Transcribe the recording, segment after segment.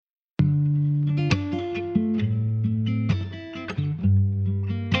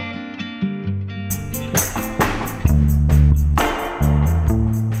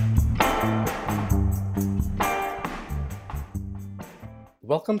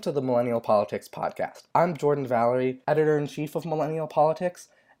Welcome to the Millennial Politics Podcast. I'm Jordan Valerie, Editor-in-Chief of Millennial Politics,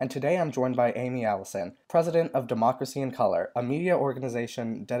 and today I'm joined by Amy Allison, President of Democracy in Color, a media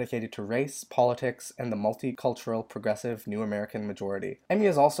organization dedicated to race, politics, and the multicultural, progressive New American majority. Amy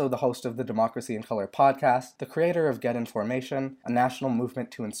is also the host of the Democracy in Color podcast, the creator of Get Information, a national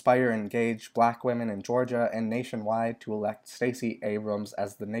movement to inspire and engage Black women in Georgia and nationwide to elect Stacey Abrams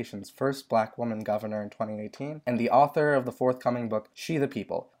as the nation's first Black woman governor in 2018, and the author of the forthcoming book, She the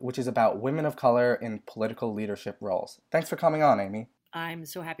People, which is about women of color in political leadership roles. Thanks for coming on, Amy. I'm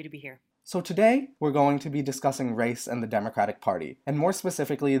so happy to be here. So today, we're going to be discussing race and the Democratic Party, and more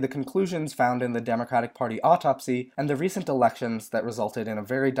specifically, the conclusions found in the Democratic Party autopsy and the recent elections that resulted in a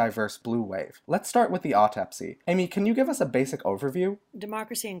very diverse blue wave. Let's start with the autopsy. Amy, can you give us a basic overview?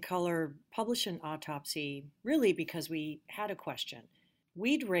 Democracy in Color published an autopsy really because we had a question.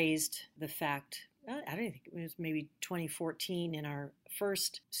 We'd raised the fact, I don't think it was maybe 2014 in our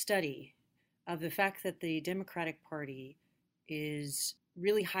first study, of the fact that the Democratic Party is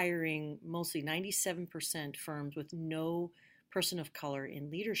really hiring mostly 97% firms with no person of color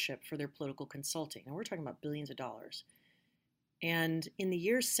in leadership for their political consulting. And we're talking about billions of dollars. And in the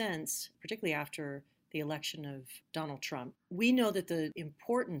years since, particularly after the election of Donald Trump, we know that the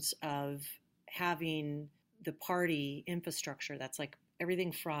importance of having the party infrastructure, that's like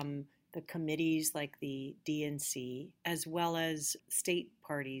everything from the committees like the DNC, as well as state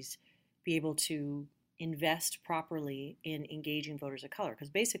parties, be able to invest properly in engaging voters of color. Because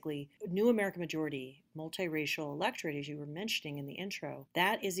basically, New American Majority, multiracial electorate, as you were mentioning in the intro,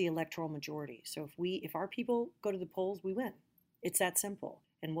 that is the electoral majority. So if our people go to the polls, we win. It's that simple.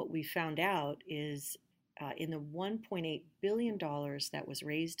 And what we found out is in the $1.8 billion that was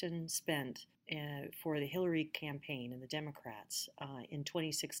raised and spent for the Hillary campaign and the Democrats in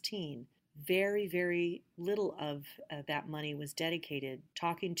 2016, very, very little of that money was dedicated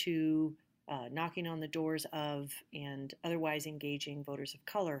talking to knocking on the doors of and otherwise engaging voters of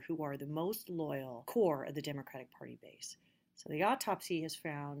color who are the most loyal core of the Democratic Party base. So the autopsy has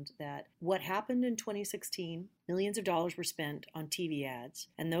found that what happened in 2016, millions of dollars were spent on TV ads.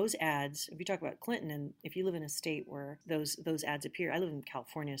 And those ads, if you talk about Clinton, and if you live in a state where those ads appear, I live in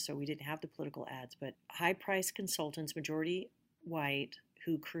California, so we didn't have the political ads, but high-priced consultants, majority white,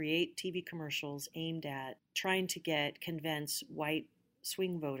 who create TV commercials aimed at trying to convince white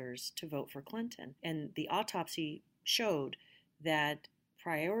swing voters to vote for Clinton. And the autopsy showed that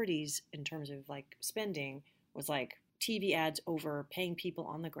priorities in terms of like spending was like TV ads over paying people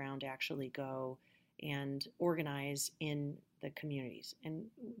on the ground to actually go and organize in the communities. And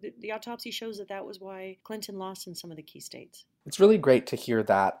the autopsy shows that was why Clinton lost in some of the key states. It's really great to hear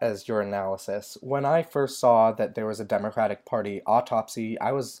that as your analysis. When I first saw that there was a Democratic Party autopsy,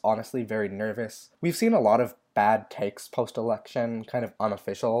 I was honestly very nervous. We've seen a lot of bad takes post-election, kind of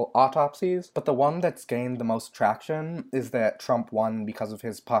unofficial autopsies, but the one that's gained the most traction is that Trump won because of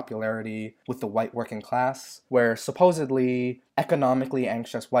his popularity with the white working class, where supposedly economically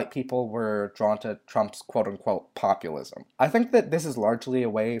anxious white people were drawn to Trump's quote-unquote populism. I think that this is largely a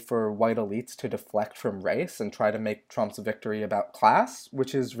way for white elites to deflect from race and try to make Trump's victory about class,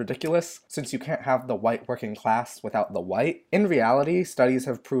 which is ridiculous since you can't have the white working class without the white. In reality, studies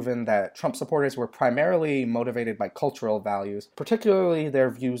have proven that Trump supporters were primarily motivated by cultural values, particularly their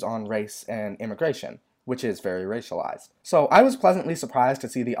views on race and immigration, which is very racialized. So I was pleasantly surprised to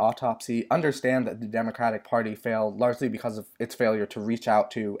see the autopsy understand that the Democratic Party failed largely because of its failure to reach out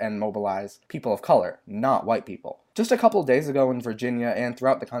to and mobilize people of color, not white people. Just a couple days ago in Virginia and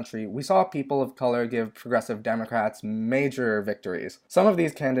throughout the country, we saw people of color give progressive Democrats major victories. Some of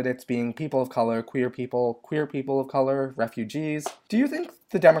these candidates being people of color, queer people of color, refugees. Do you think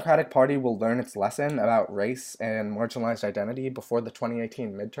the Democratic Party will learn its lesson about race and marginalized identity before the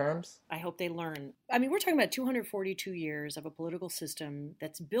 2018 midterms? I hope they learn. I mean, we're talking about 242 years of a political system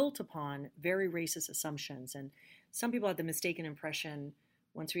that's built upon very racist assumptions. And some people had the mistaken impression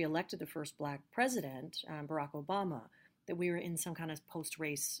once we elected the first Black president, Barack Obama, that we were in some kind of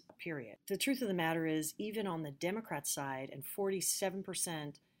post-race period. The truth of the matter is, even on the Democrat side, and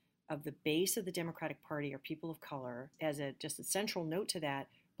 47% of the base of the Democratic Party are people of color. As just a central note to that,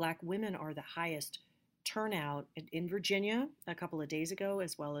 Black women are the highest turnout in Virginia a couple of days ago,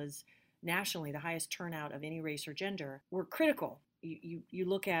 as well as nationally, the highest turnout of any race or gender. Were critical. You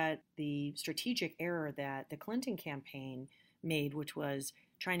look at the strategic error that the Clinton campaign made, which was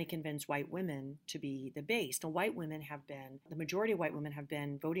trying to convince white women to be the base. Now, the majority of white women have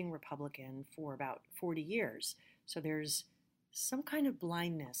been voting Republican for about 40 years. So there's some kind of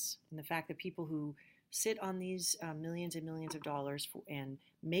blindness in the fact that people who sit on these millions and millions of dollars and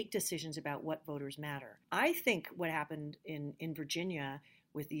make decisions about what voters matter. I think what happened in Virginia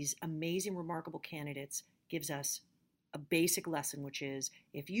with these amazing, remarkable candidates gives us a basic lesson, which is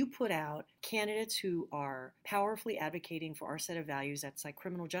if you put out candidates who are powerfully advocating for our set of values, that's like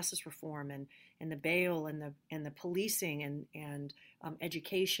criminal justice reform and the bail and the policing and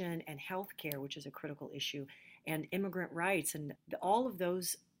education and healthcare, which is a critical issue, and immigrant rights, and all of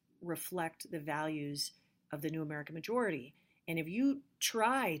those reflect the values of the new American majority. And if you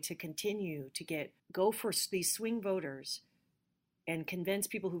try to continue to go for these swing voters and convince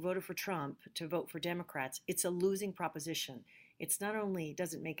people who voted for Trump to vote for Democrats, it's a losing proposition. It's not only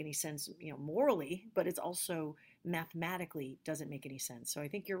doesn't make any sense, morally, but it's also mathematically doesn't make any sense. So I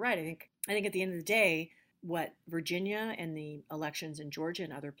think you're right. I think at the end of the day, what Virginia and the elections in Georgia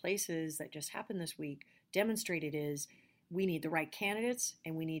and other places that just happened this week demonstrated is we need the right candidates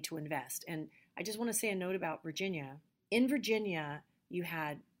and we need to invest. And I just want to say a note about Virginia. In Virginia, you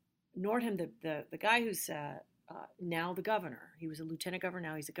had Nordham, the guy who's now the governor. He was a lieutenant governor.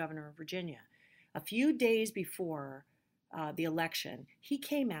 Now he's the governor of Virginia. A few days before the election, he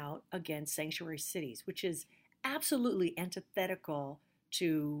came out against sanctuary cities, which is absolutely antithetical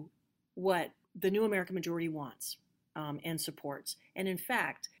to what the new American majority wants and supports. And in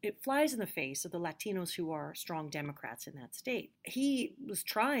fact, it flies in the face of the Latinos who are strong Democrats in that state. He was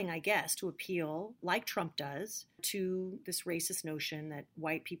trying, I guess, to appeal, like Trump does, to this racist notion that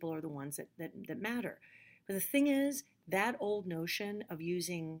white people are the ones that matter. But the thing is, that old notion of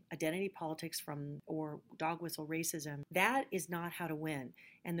using identity politics or dog whistle racism, that is not how to win.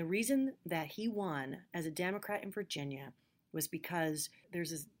 And the reason that he won as a Democrat in Virginia was because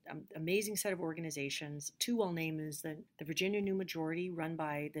there's this amazing set of organizations. Two I'll name is the Virginia New Majority, run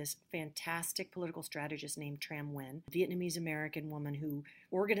by this fantastic political strategist named Tram Nguyen, a Vietnamese American woman who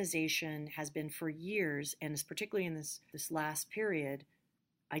organization has been for years, and is particularly in this last period,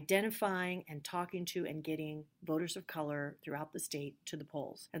 identifying and talking to and getting voters of color throughout the state to the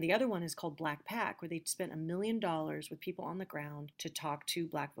polls. And the other one is called Black PAC, where they spent $1 million with people on the ground to talk to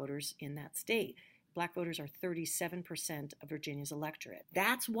Black voters in that state. Black voters are 37% of Virginia's electorate.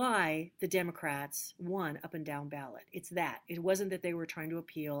 That's why the Democrats won up and down ballot. It's that. It wasn't that they were trying to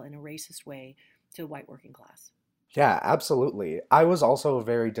appeal in a racist way to the white working class. Yeah, absolutely. I was also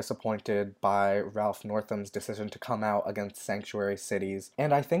very disappointed by Ralph Northam's decision to come out against sanctuary cities,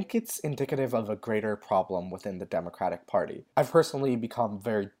 and I think it's indicative of a greater problem within the Democratic Party. I've personally become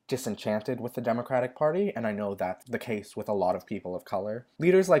very disenchanted with the Democratic Party, and I know that's the case with a lot of people of color.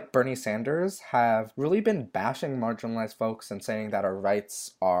 Leaders like Bernie Sanders have really been bashing marginalized folks and saying that our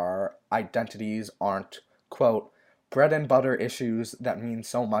rights, our identities aren't, quote, bread and butter issues that mean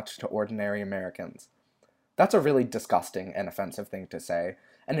so much to ordinary Americans. That's a really disgusting and offensive thing to say,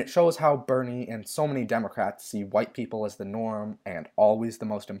 and it shows how Bernie and so many Democrats see white people as the norm and always the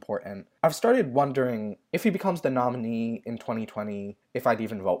most important. I've started wondering if he becomes the nominee in 2020, if I'd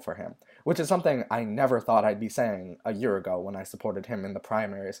even vote for him, which is something I never thought I'd be saying a year ago when I supported him in the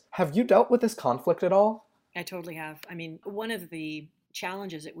primaries. Have you dealt with this conflict at all? I totally have. I mean, one of the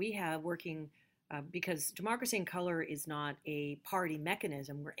challenges that we have working because Democracy in Color is not a party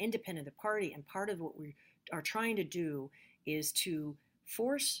mechanism. We're independent of the party, and part of what we are trying to do is to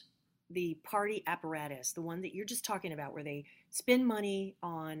force the party apparatus, the one that you're just talking about, where they spend money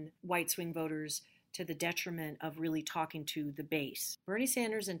on white swing voters to the detriment of really talking to the base. Bernie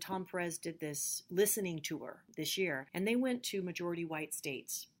Sanders and Tom Perez did this listening tour this year, and they went to majority white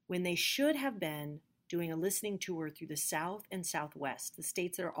states when they should have been doing a listening tour through the South and Southwest, the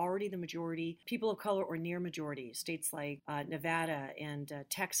states that are already the majority, people of color or near majority, states like Nevada and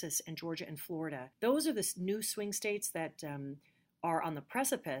Texas and Georgia and Florida. Those are the new swing states that are on the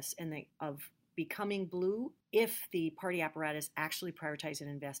precipice of becoming blue if the party apparatus actually prioritized and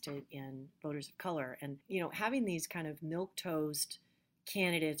invested in voters of color. And, having these kind of milquetoast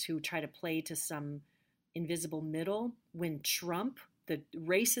candidates who try to play to some invisible middle when Trump, the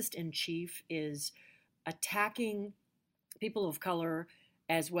racist in chief, is attacking people of color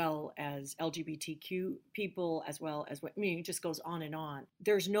as well as LGBTQ people, as well as it just goes on and on.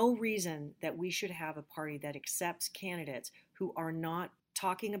 There's no reason that we should have a party that accepts candidates who are not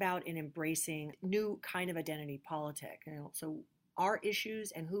talking about and embracing new kind of identity politic. So our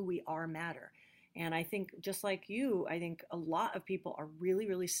issues and who we are matter. And I think, just like you, I think a lot of people are really,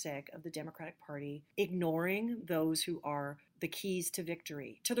 really sick of the Democratic Party ignoring those who are the keys to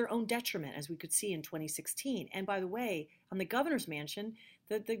victory, to their own detriment, as we could see in 2016. And by the way, on the governor's mansion,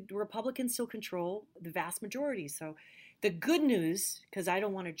 the Republicans still control the vast majority. So the good news, because I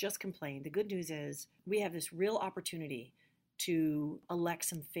don't want to just complain, the good news is we have this real opportunity to elect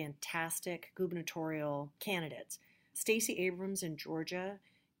some fantastic gubernatorial candidates. Stacey Abrams in Georgia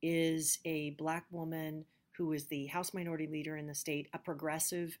is a Black woman who is the House Minority Leader in the state, a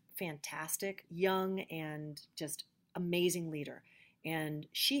progressive, fantastic, young, and just amazing leader. And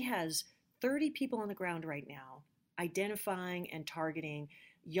she has 30 people on the ground right now identifying and targeting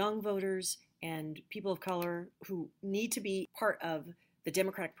young voters and people of color who need to be part of the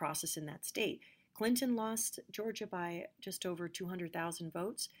democratic process in that state. Clinton lost Georgia by just over 200,000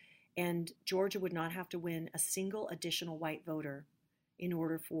 votes, and Georgia would not have to win a single additional white voter in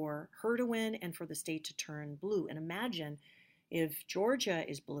order for her to win and for the state to turn blue. And imagine if Georgia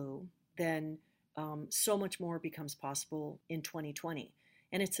is blue, then so much more becomes possible in 2020.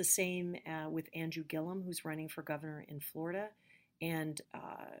 And it's the same with Andrew Gillum, who's running for governor in Florida, and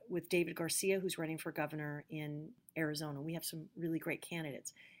with David Garcia, who's running for governor in Arizona. We have some really great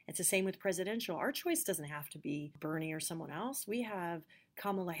candidates. It's the same with presidential. Our choice doesn't have to be Bernie or someone else. We have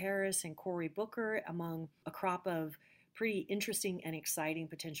Kamala Harris and Cory Booker among a crop of pretty interesting and exciting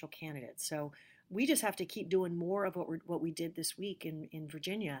potential candidates. So we just have to keep doing more of what we did this week in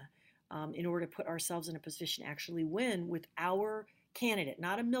Virginia in order to put ourselves in a position to actually win with our candidate,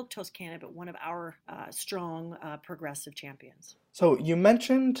 not a milquetoast candidate, but one of our strong progressive champions. So you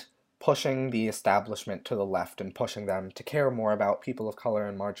mentioned pushing the establishment to the left and pushing them to care more about people of color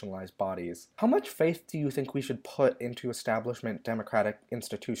and marginalized bodies. How much faith do you think we should put into establishment democratic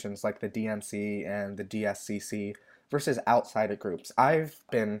institutions like the DNC and the DSCC versus outsider groups? I've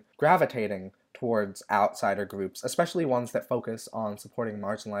been gravitating towards outsider groups, especially ones that focus on supporting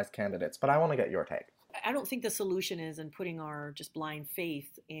marginalized candidates, but I want to get your take. I don't think the solution is in putting our just blind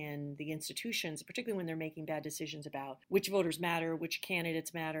faith in the institutions, particularly when they're making bad decisions about which voters matter, which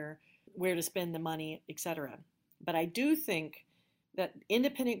candidates matter, where to spend the money, etc. But I do think that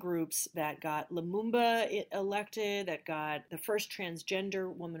independent groups that got Lumumba elected, that got the first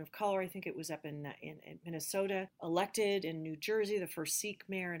transgender woman of color, I think it was up in Minnesota, elected in New Jersey, the first Sikh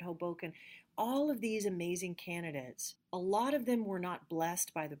mayor in Hoboken, all of these amazing candidates, a lot of them were not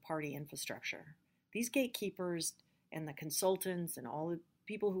blessed by the party infrastructure. These gatekeepers and the consultants and all the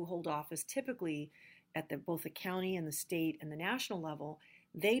people who hold office typically at both the county and the state and the national level,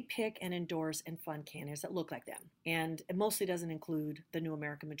 they pick and endorse and fund candidates that look like them. And it mostly doesn't include the New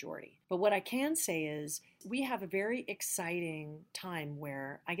American Majority. But what I can say is we have a very exciting time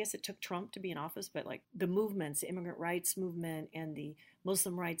where I guess it took Trump to be in office, but like the movements, the immigrant rights movement and the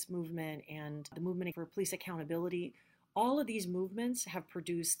Muslim rights movement and the movement for police accountability, all of these movements have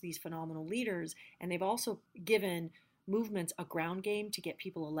produced these phenomenal leaders, and they've also given movements a ground game to get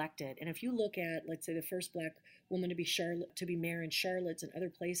people elected. And if you look at, let's say, the first Black woman to be mayor in Charlotte and other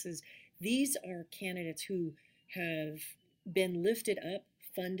places, these are candidates who have been lifted up,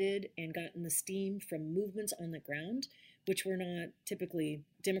 funded, and gotten the steam from movements on the ground, which were not typically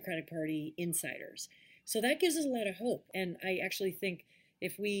Democratic Party insiders. So that gives us a lot of hope. And I actually think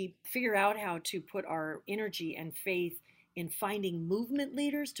if we figure out how to put our energy and faith in finding movement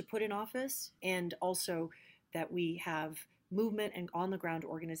leaders to put in office, and also that we have movement and on-the-ground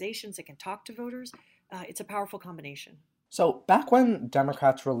organizations that can talk to voters, it's a powerful combination. So back when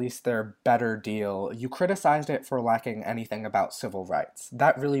Democrats released their better deal, you criticized it for lacking anything about civil rights.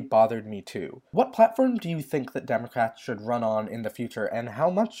 That really bothered me too. What platform do you think that Democrats should run on in the future, and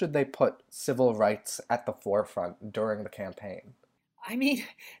how much should they put civil rights at the forefront during the campaign? I mean,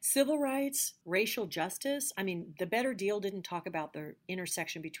 civil rights, racial justice. I mean, the better deal didn't talk about the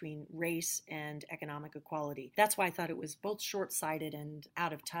intersection between race and economic equality. That's why I thought it was both short-sighted and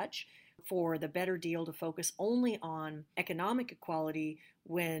out of touch for the better deal to focus only on economic equality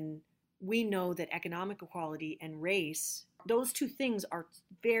when we know that economic equality and race, those two things are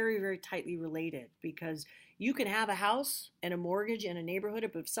very, very tightly related, because you can have a house and a mortgage in a neighborhood,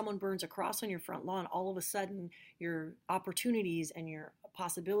 but if someone burns a cross on your front lawn, all of a sudden your opportunities and your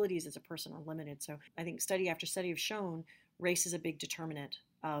possibilities as a person are limited. So I think study after study have shown race is a big determinant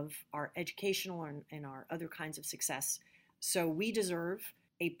of our educational and our other kinds of success. So we deserve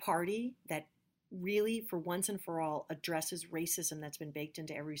a party that really, for once and for all, addresses racism that's been baked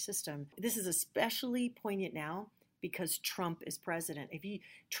into every system. This is especially poignant now because Trump is president.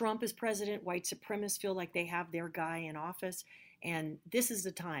 Trump is president, white supremacists feel like they have their guy in office, and this is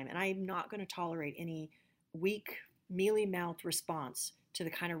the time. And I'm not going to tolerate any weak, mealy-mouthed response to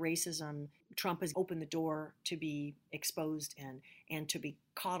the kind of racism Trump has opened the door to be exposed in and to be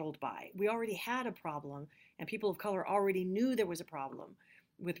coddled by. We already had a problem, and people of color already knew there was a problem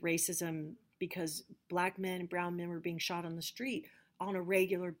with racism because Black men and brown men were being shot on the street on a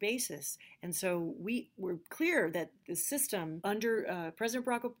regular basis. And so we were clear that the system under President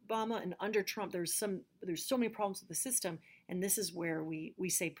Barack Obama and under Trump, there's so many problems with the system. And this is where we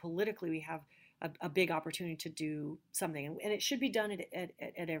say politically we have a big opportunity to do something. And it should be done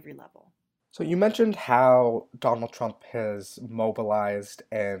at every level. So you mentioned how Donald Trump has mobilized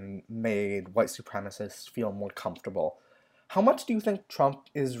and made white supremacists feel more comfortable. How much do you think Trump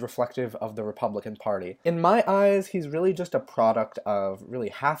is reflective of the Republican Party? In my eyes, he's really just a product of really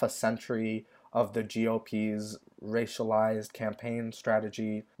half a century of the GOP's racialized campaign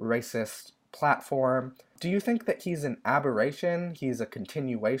strategy, racist platform. Do you think that he's an aberration? He's a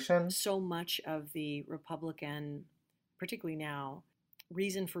continuation? So much of the Republican, particularly now,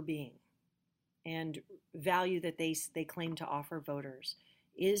 reason for being and value that they claim to offer voters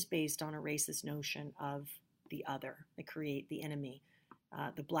is based on a racist notion of the other. They create the enemy,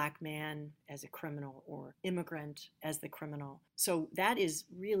 the black man as a criminal or immigrant as the criminal. So that is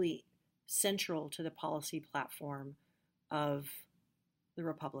really central to the policy platform of the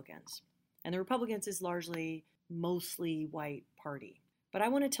Republicans. And the Republicans is largely mostly white party. But I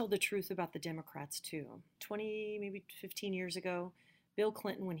want to tell the truth about the Democrats too. 20, maybe 15 years ago, Bill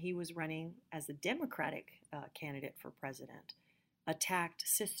Clinton, when he was running as the Democratic candidate for president, attacked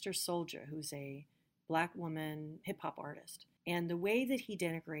Sister Souljah, who's a black woman hip hop artist. And the way that he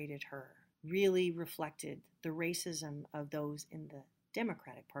denigrated her really reflected the racism of those in the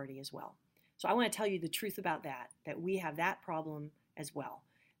Democratic Party as well. So I want to tell you the truth about that we have that problem as well,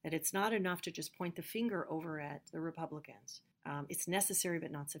 that it's not enough to just point the finger over at the Republicans. It's necessary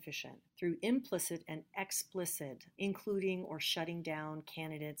but not sufficient. Through implicit and explicit, including or shutting down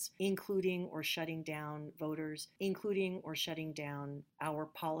candidates, including or shutting down voters, including or shutting down our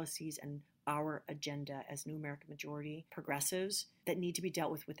policies and our agenda as New American Majority progressives that need to be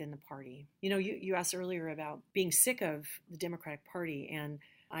dealt with within the party. You know, you asked earlier about being sick of the Democratic Party, and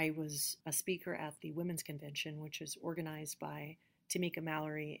I was a speaker at the Women's Convention, which is organized by Tamika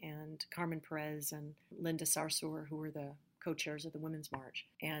Mallory and Carmen Perez and Linda Sarsour, who were the co-chairs of the Women's March.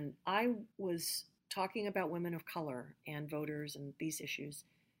 And I was talking about women of color and voters and these issues.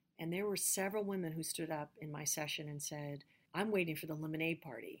 And there were several women who stood up in my session and said, I'm waiting for the Lemonade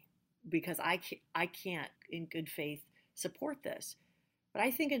Party because I can't in good faith support this. But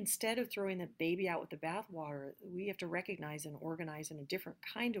I think instead of throwing the baby out with the bathwater, we have to recognize and organize in a different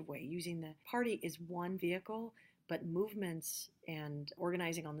kind of way, using the party as one vehicle, but movements and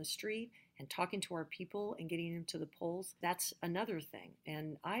organizing on the street and talking to our people and getting them to the polls, that's another thing.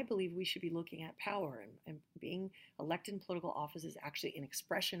 And I believe we should be looking at power, and being elected in political office is actually an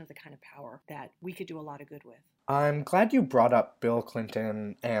expression of the kind of power that we could do a lot of good with. I'm glad you brought up Bill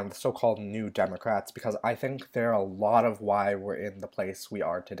Clinton and the so-called New Democrats because I think they're a lot of why we're in the place we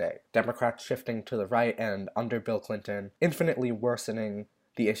are today. Democrats shifting to the right and, under Bill Clinton, infinitely worsening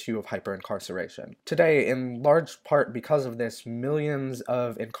the issue of hyperincarceration. Today, in large part because of this, millions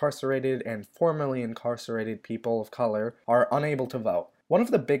of incarcerated and formerly incarcerated people of color are unable to vote. One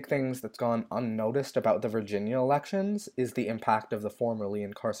of the big things that's gone unnoticed about the Virginia elections is the impact of the formerly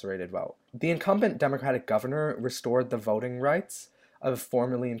incarcerated vote. The incumbent Democratic governor restored the voting rights of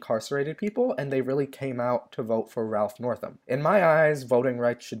formerly incarcerated people, and they really came out to vote for Ralph Northam. In my eyes, voting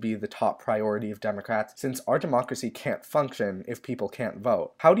rights should be the top priority of Democrats, since our democracy can't function if people can't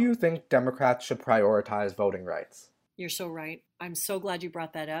vote. How do you think Democrats should prioritize voting rights? You're so right. I'm so glad you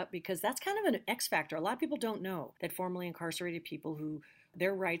brought that up because that's kind of an X factor. A lot of people don't know that formerly incarcerated people who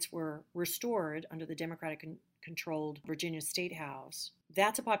their rights were restored under the Democratic controlled Virginia State House.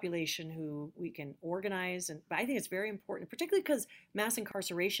 That's a population who we can organize. And I think it's very important, particularly because mass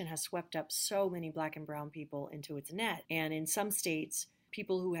incarceration has swept up so many black and brown people into its net. And in some states,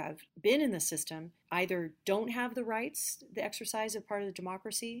 people who have been in the system either don't have the rights, the exercise of part of the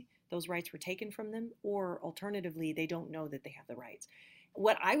democracy, those rights were taken from them, or alternatively, they don't know that they have the rights.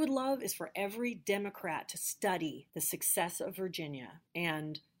 What I would love is for every Democrat to study the success of Virginia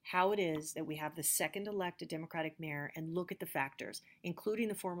and how it is that we have the second elected Democratic mayor and look at the factors, including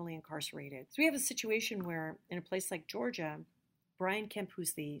the formerly incarcerated. So we have a situation where in a place like Georgia, Brian Kemp,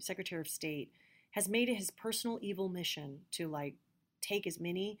 who's the Secretary of State, has made it his personal evil mission to take as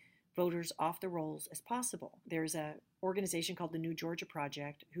many voters off the rolls as possible. There's an organization called the New Georgia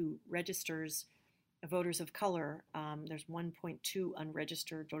Project who registers voters of color. There's 1.2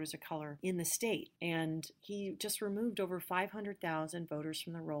 unregistered voters of color in the state. And he just removed over 500,000 voters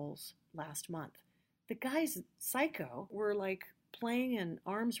from the rolls last month. The guy's psycho. We're playing an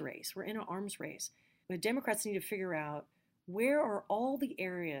arms race. We're in an arms race. The Democrats need to figure out where are all the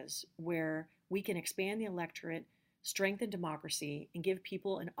areas where we can expand the electorate, strengthen democracy, and give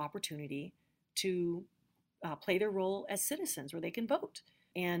people an opportunity to play their role as citizens where they can vote.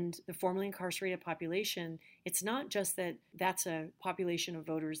 And the formerly incarcerated population, it's not just that that's a population of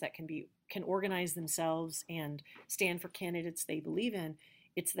voters that can organize themselves and stand for candidates they believe in.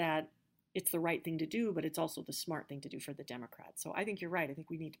 It's that it's the right thing to do, but it's also the smart thing to do for the Democrats. So I think you're right. I think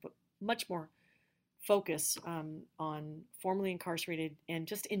we need to much more focus on formerly incarcerated and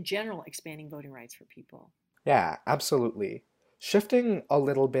just in general expanding voting rights for people. Yeah, absolutely. Shifting a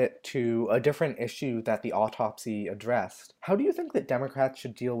little bit to a different issue that the autopsy addressed, how do you think that Democrats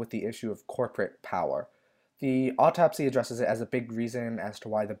should deal with the issue of corporate power? The autopsy addresses it as a big reason as to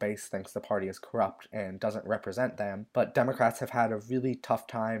why the base thinks the party is corrupt and doesn't represent them, but Democrats have had a really tough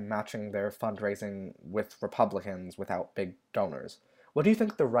time matching their fundraising with Republicans without big donors. What do you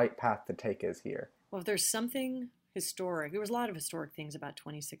think the right path to take is here? Well, if there's something historic, there was a lot of historic things about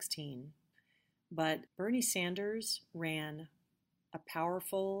 2016, but Bernie Sanders ran a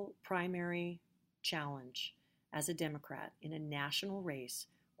powerful primary challenge as a Democrat in a national race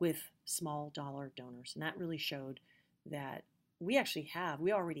with small dollar donors. And that really showed that we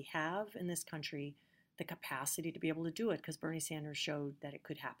already have in this country the capacity to be able to do it because Bernie Sanders showed that it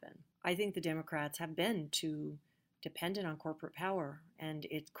could happen. I think the Democrats have been too dependent on corporate power, and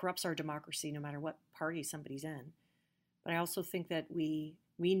it corrupts our democracy no matter what party somebody's in. But I also think that we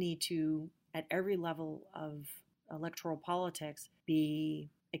need to, at every level of electoral politics, be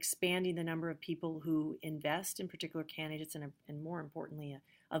expanding the number of people who invest in particular candidates and more importantly,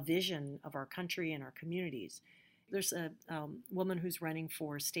 a vision of our country and our communities. There's a woman who's running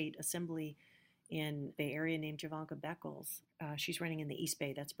for state assembly in Bay Area named Javanka Beckles. She's running in the East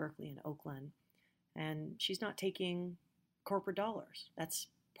Bay, that's Berkeley and Oakland. And she's not taking corporate dollars. That's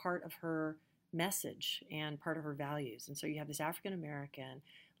part of her message and part of her values. And so you have this African American,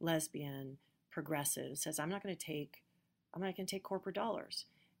 lesbian, progressive says, I'm not going to take corporate dollars.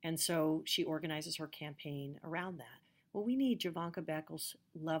 And so she organizes her campaign around that. Well, we need Javanka Beckles'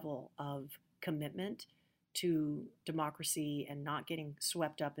 level of commitment to democracy and not getting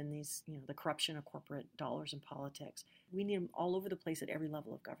swept up in these, the corruption of corporate dollars in politics. We need them all over the place at every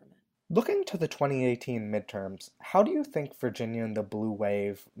level of government. Looking to the 2018 midterms, how do you think Virginia and the blue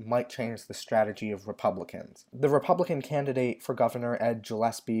wave might change the strategy of Republicans? The Republican candidate for governor, Ed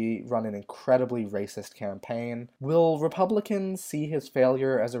Gillespie, run an incredibly racist campaign. Will Republicans see his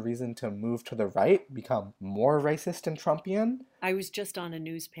failure as a reason to move to the right, become more racist and Trumpian? I was just on a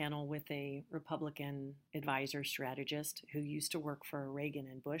news panel with a Republican advisor strategist who used to work for Reagan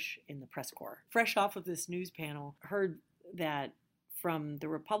and Bush in the press corps. Fresh off of this news panel, heard that from the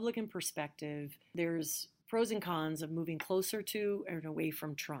Republican perspective, there's pros and cons of moving closer to and away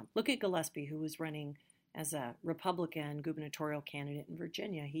from Trump. Look at Gillespie, who was running as a Republican gubernatorial candidate in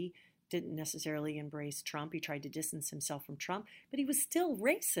Virginia. He didn't necessarily embrace Trump. He tried to distance himself from Trump, but he was still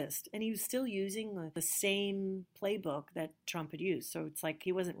racist, and he was still using the same playbook that Trump had used. So it's like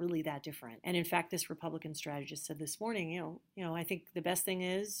he wasn't really that different. And in fact, this Republican strategist said this morning, I think the best thing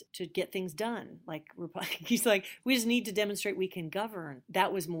is to get things done. He's like, we just need to demonstrate we can govern.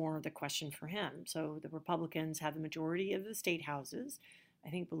 That was more the question for him. So the Republicans have the majority of the state houses.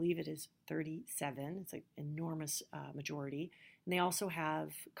 I believe it is 37. It's an enormous majority. And they also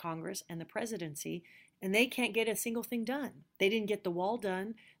have Congress and the presidency, and they can't get a single thing done. They didn't get the wall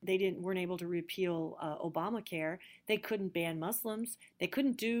done. They weren't able to repeal Obamacare. They couldn't ban Muslims. They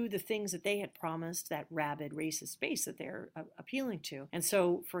couldn't do the things that they had promised, that rabid racist base that they're appealing to. And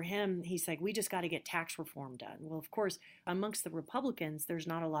so for him, he's like, we just got to get tax reform done. Well, of course, amongst the Republicans, there's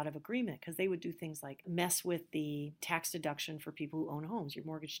not a lot of agreement because they would do things like mess with the tax deduction for people who own homes, your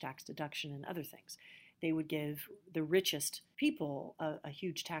mortgage tax deduction and other things. They would give the richest people a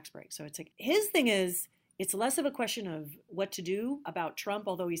huge tax break. So it's like his thing is, it's less of a question of what to do about Trump,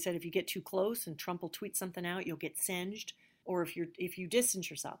 although he said if you get too close and Trump will tweet something out, you'll get singed, or if you distance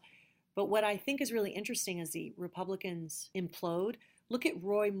yourself. But what I think is really interesting as the Republicans implode, look at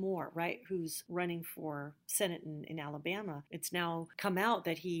Roy Moore, right, who's running for Senate in Alabama. It's now come out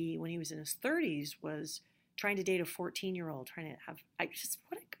that he, when he was in his 30s, was trying to date a 14-year-old,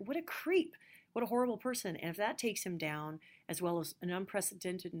 what a creep. What a horrible person. And if that takes him down, as well as an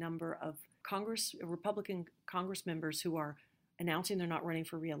unprecedented number of Republican Congress members who are announcing they're not running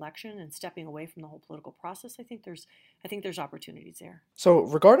for re-election and stepping away from the whole political process, I think there's opportunities there. So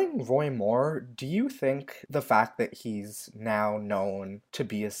regarding Roy Moore, do you think the fact that he's now known to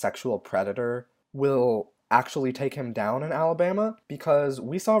be a sexual predator will actually take him down in Alabama? Because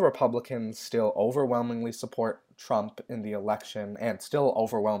we saw Republicans still overwhelmingly support Trump in the election and still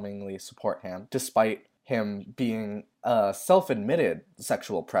overwhelmingly support him, despite him being a self-admitted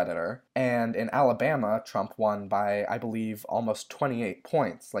sexual predator. And in Alabama, Trump won by, I believe, almost 28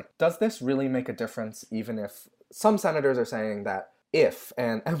 points. Does this really make a difference, even if some senators are saying that if,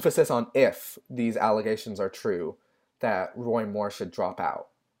 and emphasis on if, these allegations are true, that Roy Moore should drop out?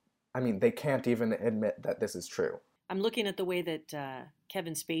 I mean, they can't even admit that this is true. I'm looking at the way that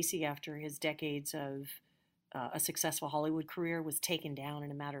Kevin Spacey, after his decades of a successful Hollywood career was taken down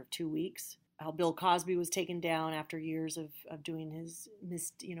in a matter of 2 weeks. How Bill Cosby was taken down after years of doing his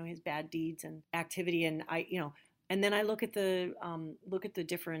his bad deeds and activity, and and then I look at the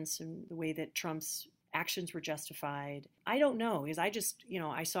difference in the way that Trump's actions were justified. I don't know, because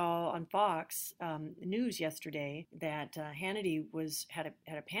I saw on Fox News yesterday that Hannity had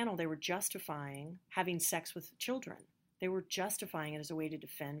a panel. They were justifying having sex with children. They were justifying it as a way to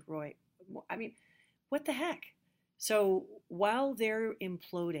defend Roy. I mean, what the heck? So while they're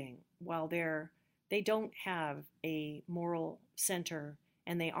imploding, while they don't have a moral center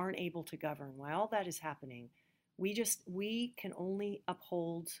and they aren't able to govern, while all that is happening, we can only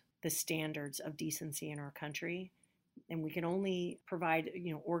uphold the standards of decency in our country, and we can only provide,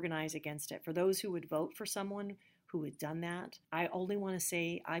 organize against it. For those who would vote for someone who had done that, I only want to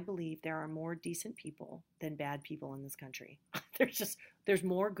say I believe there are more decent people than bad people in this country. There's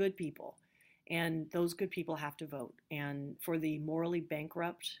more good people. And those good people have to vote. And for the morally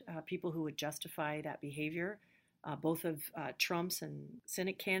bankrupt people who would justify that behavior, both of Trump's and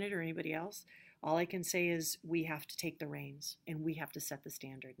Senate candidate or anybody else, all I can say is we have to take the reins and we have to set the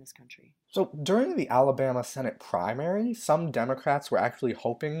standard in this country. So during the Alabama Senate primary, some Democrats were actually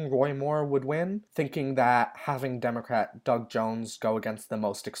hoping Roy Moore would win, thinking that having Democrat Doug Jones go against the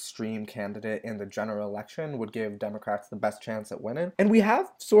most extreme candidate in the general election would give Democrats the best chance at winning. And we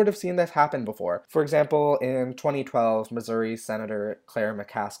have sort of seen this happen before. For example, in 2012, Missouri Senator Claire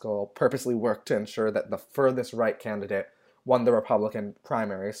McCaskill purposely worked to ensure that the furthest right candidate won the Republican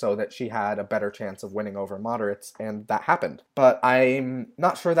primary so that she had a better chance of winning over moderates, and that happened. But I'm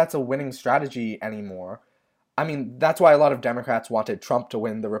not sure that's a winning strategy anymore. I mean, that's why a lot of Democrats wanted Trump to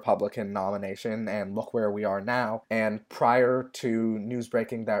win the Republican nomination, and look where we are now. And prior to news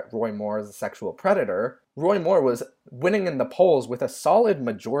breaking that Roy Moore is a sexual predator, Roy Moore was winning in the polls with a solid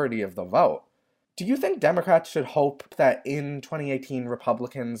majority of the vote. Do you think Democrats should hope that in 2018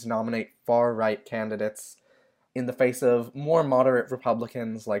 Republicans nominate far-right candidates in the face of more moderate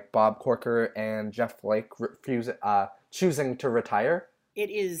Republicans like Bob Corker and Jeff Flake choosing to retire? It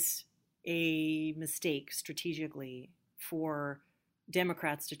is a mistake strategically for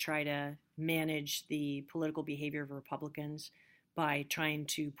Democrats to try to manage the political behavior of Republicans by trying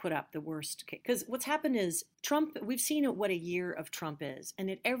to put up the worst. Because what's happened is Trump, we've seen what a year of Trump is. And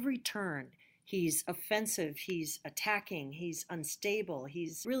at every turn, he's offensive, he's attacking, he's unstable.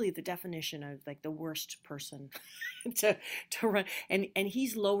 He's really the definition of like the worst person to run. And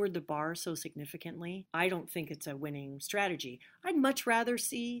he's lowered the bar so significantly. I don't think it's a winning strategy. I'd much rather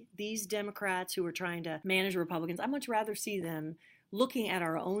see these Democrats who are trying to manage Republicans, I'd much rather see them looking at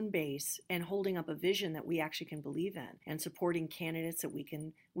our own base and holding up a vision that we actually can believe in and supporting candidates that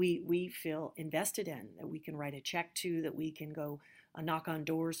we feel invested in, that we can write a check to, that we can go knock on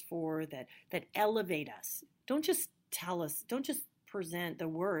doors for, that elevate us. Don't just present the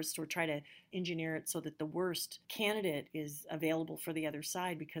worst or try to engineer it so that the worst candidate is available for the other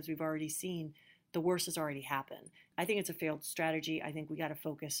side, because we've already seen the worst has already happened. I think it's a failed strategy. I think we got to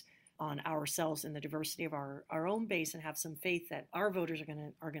focus on ourselves and the diversity of our own base and have some faith that our voters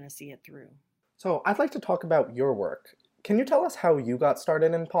are gonna see it through. So I'd like to talk about your work. Can you tell us how you got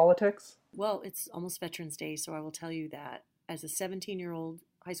started in politics? Well, it's almost Veterans Day, so I will tell you that as a 17-year-old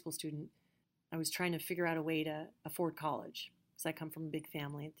high school student, I was trying to figure out a way to afford college, because I come from a big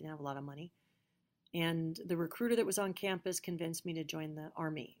family, didn't have a lot of money. And the recruiter that was on campus convinced me to join the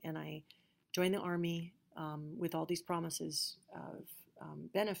Army. And I joined the Army with all these promises of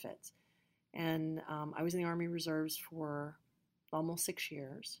benefits. And I was in the Army Reserves for almost 6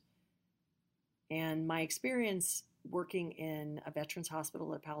 years. And my experience working in a veterans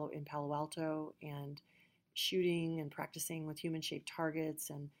hospital in Palo Alto and shooting and practicing with human-shaped targets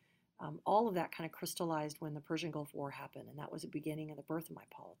and all of that kind of crystallized when the Persian Gulf War happened. And that was the beginning of the birth of my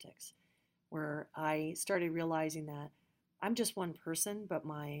politics, where I started realizing that I'm just one person, but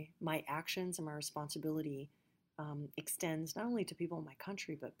my actions and my responsibility extends not only to people in my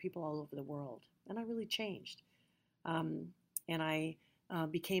country, but people all over the world. And I really changed. And I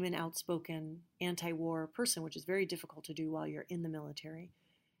became an outspoken anti-war person, which is very difficult to do while you're in the military.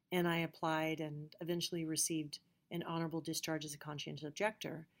 And I applied and eventually received an honorable discharge as a conscientious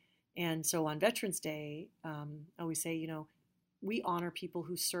objector. And so on Veterans Day, I always say, we honor people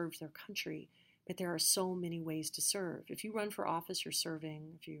who served their country, but there are so many ways to serve. If you run for office, you're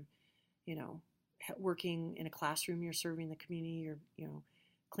serving. If you, working in a classroom, you're serving the community. You're,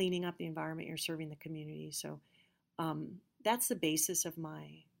 cleaning up the environment, you're serving the community. So that's the basis of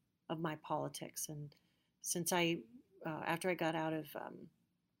my politics. And since after I got out of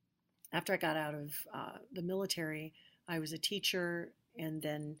the military, I was a teacher, and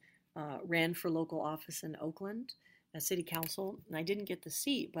then ran for local office in Oakland, city council, and I didn't get the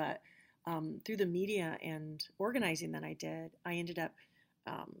seat, but through the media and organizing that I did, I ended up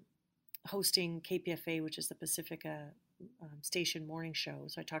um, hosting KPFA, which is the Pacifica station morning show.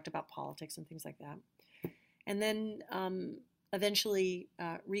 So I talked about politics and things like that. And then eventually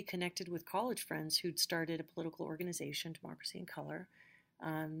reconnected with college friends who'd started a political organization, Democracy in Color,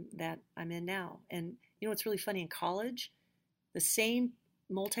 that I'm in now. And you know, it's really funny, in college, the same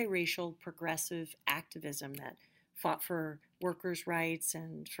multiracial progressive activism that fought for workers' rights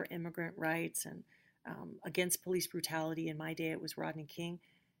and for immigrant rights and against police brutality. In my day, it was Rodney King.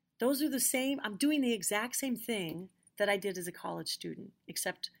 Those are the same. I'm doing the exact same thing that I did as a college student,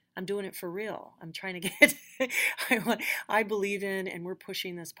 except I'm doing it for real. I'm trying to get, I believe in, and we're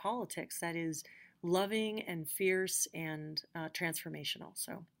pushing this politics that is loving and fierce and transformational.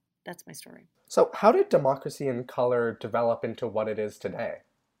 So that's my story. So, how did Democracy in Color develop into what it is today?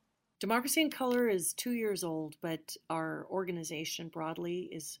 Democracy in Color is 2 years old, but our organization broadly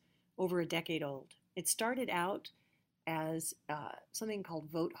is over a decade old. It started out as something called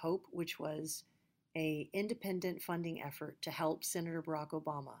Vote Hope, which was an independent funding effort to help Senator Barack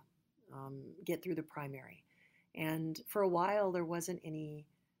Obama get through the primary. And for a while, there wasn't any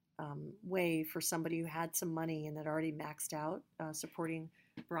way for somebody who had some money and that already maxed out supporting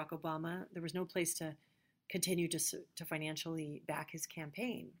Barack Obama. There was no place to continue to financially back his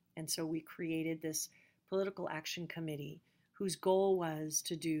campaign. And so we created this political action committee whose goal was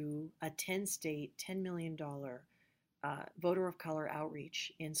to do a 10-state, $10 million voter of color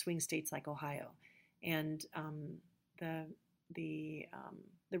outreach in swing states like Ohio. And the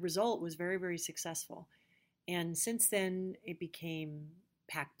result was very, very successful. And since then, it became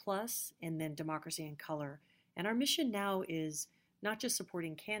PAC Plus and then Democracy in Color. And our mission now is not just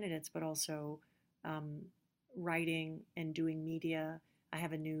supporting candidates, but also writing and doing media. I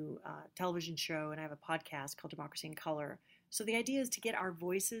have a new television show and I have a podcast called Democracy in Color. So the idea is to get our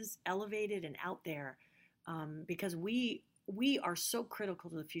voices elevated and out there because we are so critical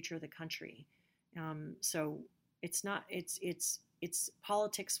to the future of the country. So it's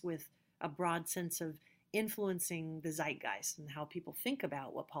politics with a broad sense of influencing the zeitgeist and how people think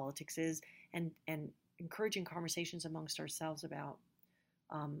about what politics is, and encouraging conversations amongst ourselves about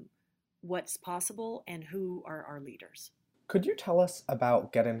what's possible and who are our leaders. Could you tell us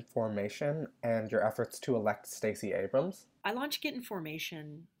about Get Information and your efforts to elect Stacey Abrams? I launched Get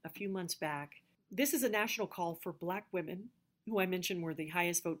Information a few months back. This is a national call for Black women, who I mentioned were the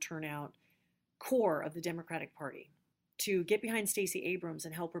highest vote turnout core of the Democratic Party, to get behind Stacey Abrams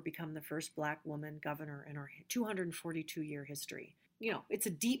and help her become the first Black woman governor in our 242-year history. You know, it's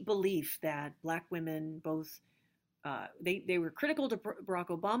a deep belief that Black women both, they were critical to Barack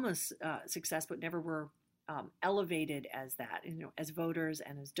Obama's success, but never were elevated as that, you know, as voters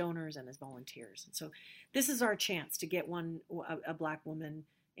and as donors and as volunteers. And so this is our chance to get a Black woman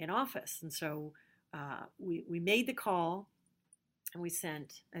in office. And so we made the call, and we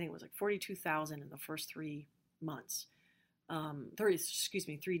sent, I think it was like 42,000 in the first 3 months,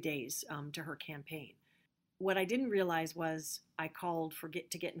 3 days to her campaign. What I didn't realize was I called for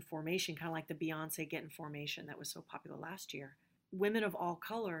to Get Information, kind of like the Beyonce Get Information that was so popular last year. Women of all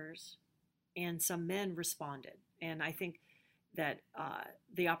colors and some men responded. And I think that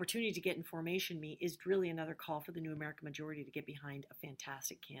the opportunity to Get Information is really another call for the New American Majority to get behind a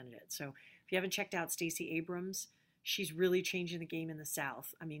fantastic candidate. So if you haven't checked out Stacey Abrams, she's really changing the game in the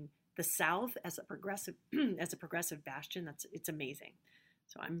South. I mean, the South as a progressive bastion, it's amazing.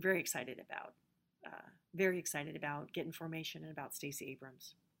 So I'm very excited about Get Information and about Stacey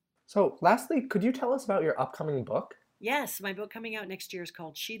Abrams. So lastly, could you tell us about your upcoming book? Yes, my book coming out next year is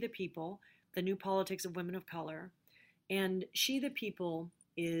called She the People, The New Politics of Women of Color. And She the People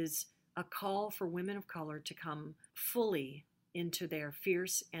is a call for women of color to come fully into their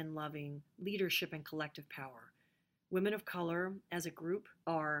fierce and loving leadership and collective power. Women of color as a group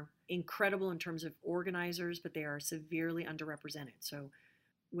are incredible in terms of organizers, but they are severely underrepresented. So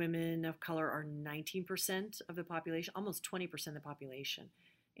women of color are 19% of the population, almost 20% of the population,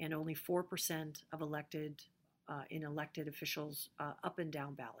 and only 4% of elected officials up and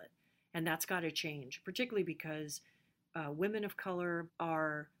down ballot. And that's got to change, particularly because women of color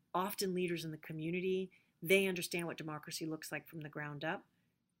are often leaders in the community. They understand what democracy looks like from the ground up.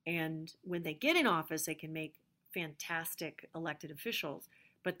 And when they get in office, they can make fantastic elected officials.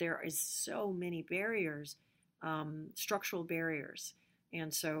 But there is so many barriers, structural barriers.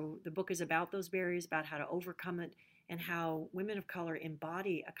 And so the book is about those barriers, about how to overcome it, and how women of color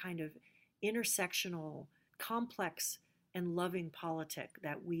embody a kind of intersectional, complex, and loving politic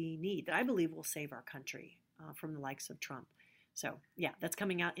that we need, that I believe will save our country from the likes of Trump. So yeah, that's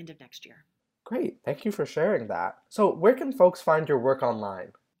coming out end of next year. Great. Thank you for sharing that. So where can folks find your work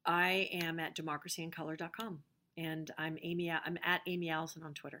online? I am at democracyincolor.com, and I'm at Amy Allison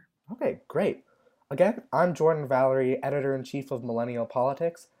on Twitter. Okay, great. Again, I'm Jordan Valerie, Editor-in-Chief of Millennial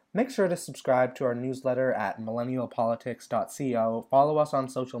Politics. Make sure to subscribe to our newsletter at millennialpolitics.co, follow us on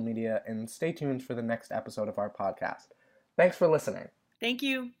social media, and stay tuned for the next episode of our podcast. Thanks for listening. Thank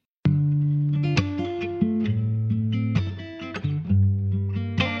you.